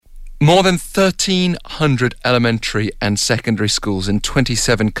More than 1,300 elementary and secondary schools in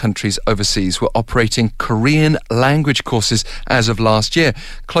 27 countries overseas were operating Korean language courses as of last year,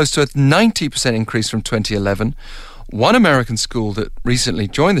 close to a 90% increase from 2011. One American school that recently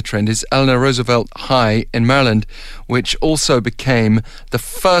joined the trend is Eleanor Roosevelt High in Maryland, which also became the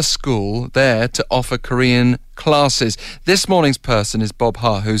first school there to offer Korean classes. This morning's person is Bob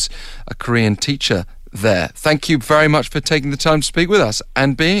Ha, who's a Korean teacher there. Thank you very much for taking the time to speak with us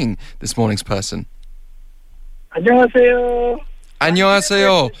and being this morning's person. 안녕하세요.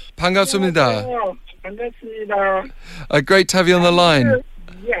 안녕하세요. 반갑습니다. 반갑습니다. Great to have you on the line.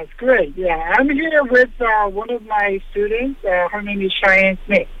 Yes, great. Yeah, I'm here with one of my students. Her name is Cheyenne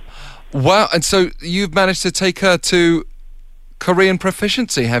Smith. Wow, and so you've managed to take her to Korean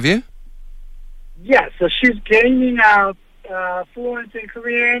proficiency, have you? Yes, so she's gaining fluency in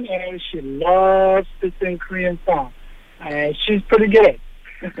Korean, and she loves to sing Korean songs. She's pretty good.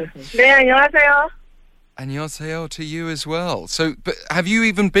 네, 안녕하세요. 안녕하세요 to you as well. So, but have you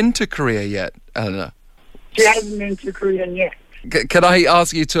even been to Korea yet, Eleanor? She hasn't been to Korean yet. Can I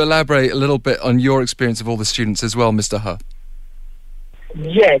ask you to elaborate a little bit on your experience of all the students as well, Mr. He?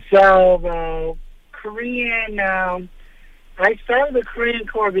 Yes, so Korean, I started the Korean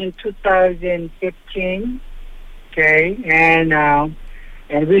course in 2015, okay, and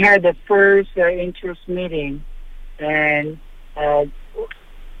we had the first interest meeting, and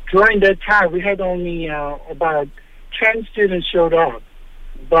during that time we had only about 10 students showed up,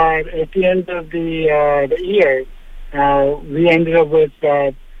 but at the end of the year, we ended up with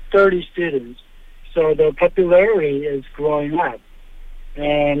 30 students. So the popularity is growing up.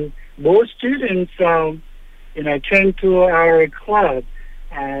 And most students, came to our club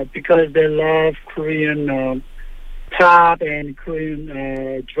because they love Korean pop and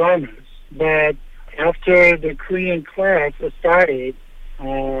Korean dramas. But after the Korean class started,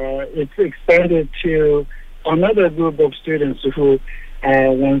 it's expanded to another group of students who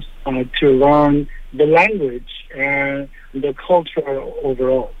wants to learn the language and the culture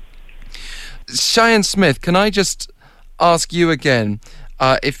overall. Cheyenne Smith, can I just ask you again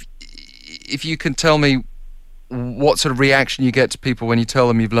if you can tell me what sort of reaction you get to people when you tell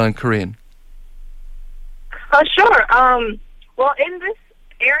them you've learned Korean? Sure. Well, in this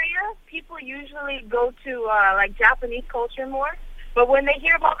area, people usually go to like Japanese culture more. But when they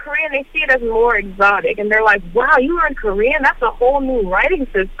hear about Korean, they see it as more exotic. And they're like, wow, you learned Korean? That's a whole new writing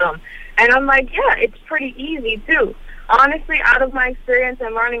system. And I'm like, yeah, it's pretty easy, too. Honestly, out of my experience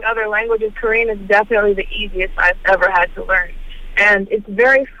in learning other languages, Korean is definitely the easiest I've ever had to learn. And it's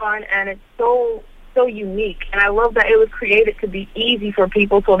very fun, and it's so unique. And I love that it was created to be easy for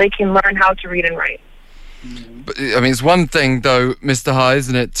people so they can learn how to read and write. But, I mean, it's one thing, though, Mr. Hai,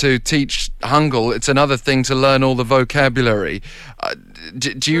 isn't it, to teach Hangul? It's another thing to learn all the vocabulary.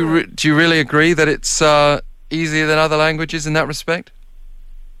 Do you really agree that it's easier than other languages in that respect?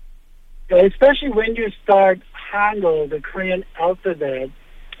 Especially when you start Hangul, the Korean alphabet,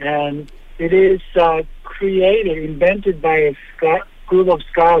 and it is invented by a group of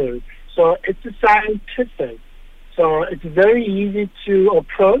scholars. So it's scientific. So it's very easy to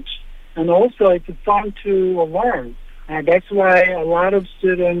approach. And also, it's fun to learn. That's why a lot of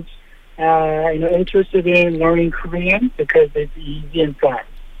students are interested in learning Korean, because it's easy and fun.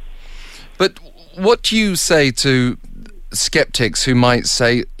 But what do you say to skeptics who might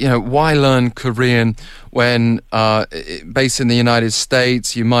say, why learn Korean when based in the United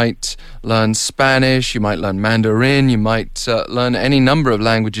States, you might learn Spanish, you might learn Mandarin, you might learn any number of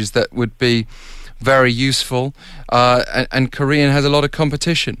languages that would be very useful, and Korean has a lot of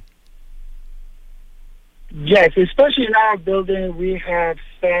competition? Yes, especially in our building, we have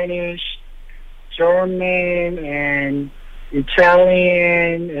Spanish, German, and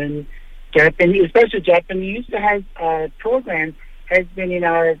Italian, and Japanese, especially Japanese. Program has been in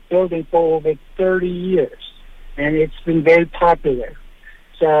our building for over 30 years, and it's been very popular.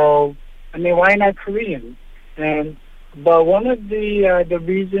 So, why not Korean? But one of the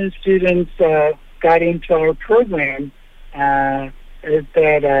reasons students got into our program is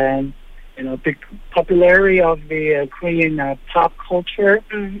that the popularity of the Korean pop culture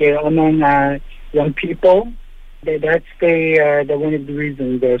among young people. That's the one of the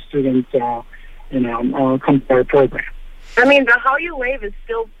reasons the students come to our program. I mean, the Hallyu wave is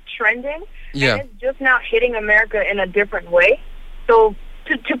still trending, yeah, and it's just now hitting America in a different way. So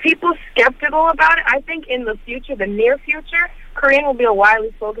to people skeptical about it, I think in the future, the near future, Korean will be a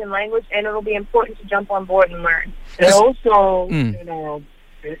widely spoken language, and it'll be important to jump on board and learn. And also,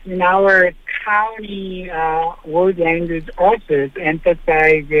 in our county world language office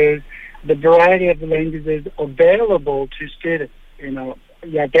emphasizes the variety of languages available to students,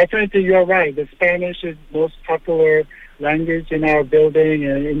 Yeah, definitely you're right. The Spanish is the most popular language in our building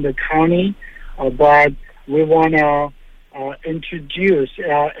and in the county, but we want to introduce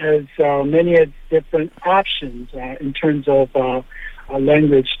as many as different options in terms of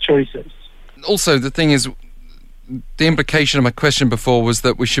language choices. Also, the thing is, the implication of my question before was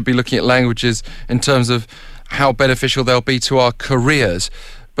that we should be looking at languages in terms of how beneficial they'll be to our careers.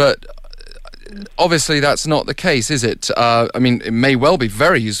 But obviously that's not the case, is it? I mean, it may well be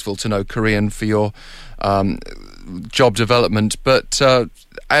very useful to know Korean for your job development, but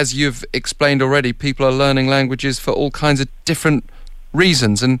as you've explained already, people are learning languages for all kinds of different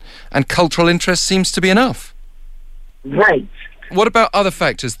reasons, and cultural interest seems to be enough. Right. What about other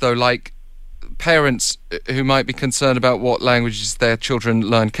factors, though, like parents who might be concerned about what languages their children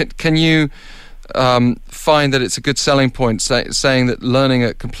learn? Can you find that it's a good selling point, saying that learning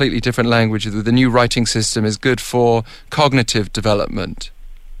a completely different language with the new writing system is good for cognitive development?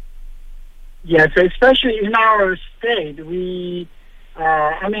 Yes, especially in our state, we,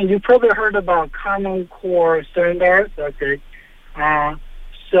 you probably heard about Common Core standards, okay?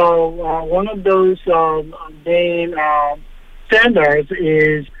 So one of those main standards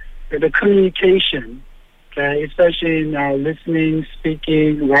is the communication, okay? Especially in listening,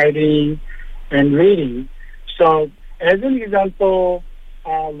 speaking, writing, and reading. So as an example,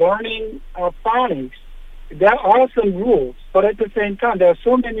 learning phonics, there are some rules, but at the same time, there are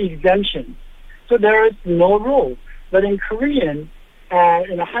so many exemptions. So there is no rule. But in Korean,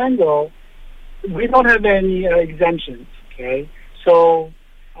 in Hangul, we don't have any exemptions, okay? So,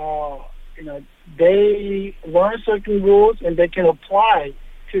 they learn certain rules and they can apply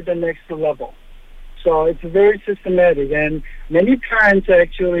to the next level. So it's very systematic. And many parents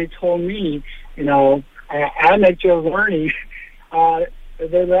actually told me, I'm actually learning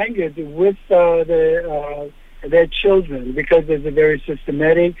the language with their children because it's very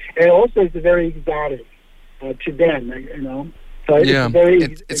systematic and also it's very exotic to them, So yeah,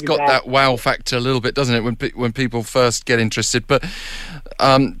 it's got that wow factor a little bit, doesn't it, when people first get interested. But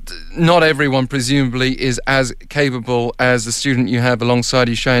not everyone, presumably, is as capable as the student you have alongside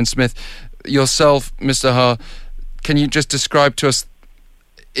you, Cheyenne Smith. Yourself, Mr. Ha, can you just describe to us,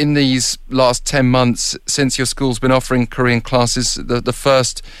 in these last 10 months since your school's been offering Korean classes, the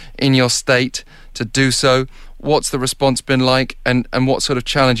first in your state to do so, what's the response been like, and what sort of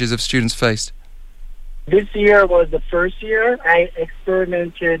challenges have students faced? This year was the first year I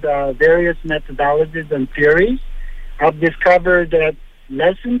experimented various methodologies and theories. I've discovered that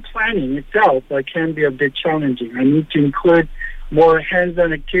lesson planning itself can be a bit challenging. I need to include more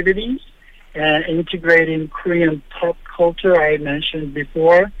hands-on activities and integrating Korean pop culture I mentioned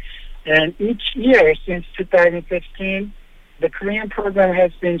before. And each year since 2015, the Korean program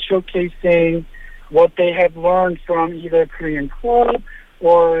has been showcasing what they have learned from either Korean club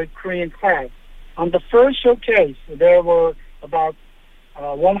or Korean class. On the first showcase, there were about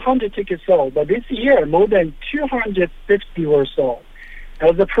 100 tickets sold, but this year, more than 250 were sold.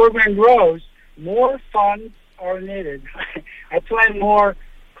 As the program grows, more funds are needed. I plan more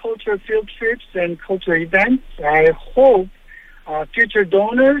culture field trips and culture events. I hope future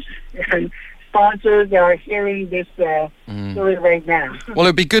donors and sponsors are hearing this story right now. Well,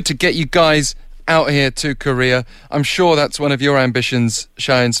 it'd be good to get you guys out here to Korea. I'm sure that's one of your ambitions,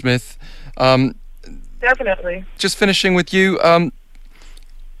 Cheyenne Smith. Definitely. Just finishing with you,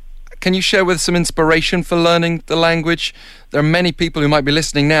 can you share with us some inspiration for learning the language? There are many people who might be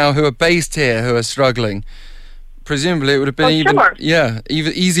listening now who are based here who are struggling. Presumably it would have been even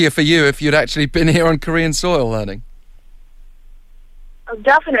easier for you if you'd actually been here on Korean soil learning.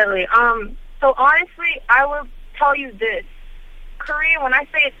 Definitely. So honestly, I will tell you this. Korean, when I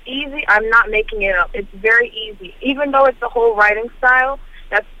say it's easy, I'm not making it up. It's very easy. Even though it's the whole writing style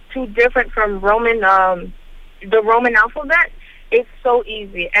that's too different from the Roman alphabet, it's so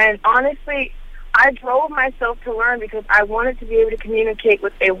easy. And honestly, I drove myself to learn because I wanted to be able to communicate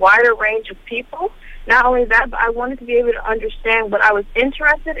with a wider range of people. Not only that, but I wanted to be able to understand what I was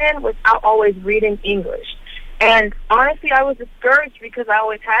interested in without always reading English. And honestly, I was discouraged because I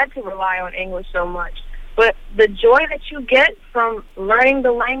always had to rely on English so much. But the joy that you get from learning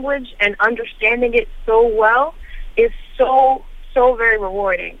the language and understanding it so well is so very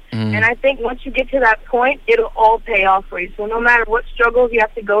rewarding. And I think once you get to that point, it'll all pay off for you. So no matter what struggles you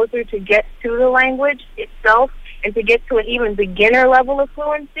have to go through to get to the language itself and to get to an even beginner level of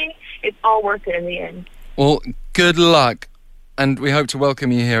fluency, it's all worth it in the end. Well, good luck. And we hope to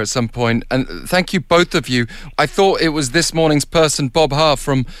welcome you here at some point. And thank you, both of you. I thought it was this morning's person, Bob Ha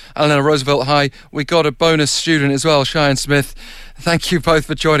from Eleanor Roosevelt High. We got a bonus student as well, Cheyenne Smith. Thank you both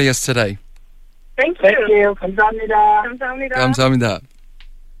for joining us today. Thank you. 감사합니다. 감사합니다. 감사합니다.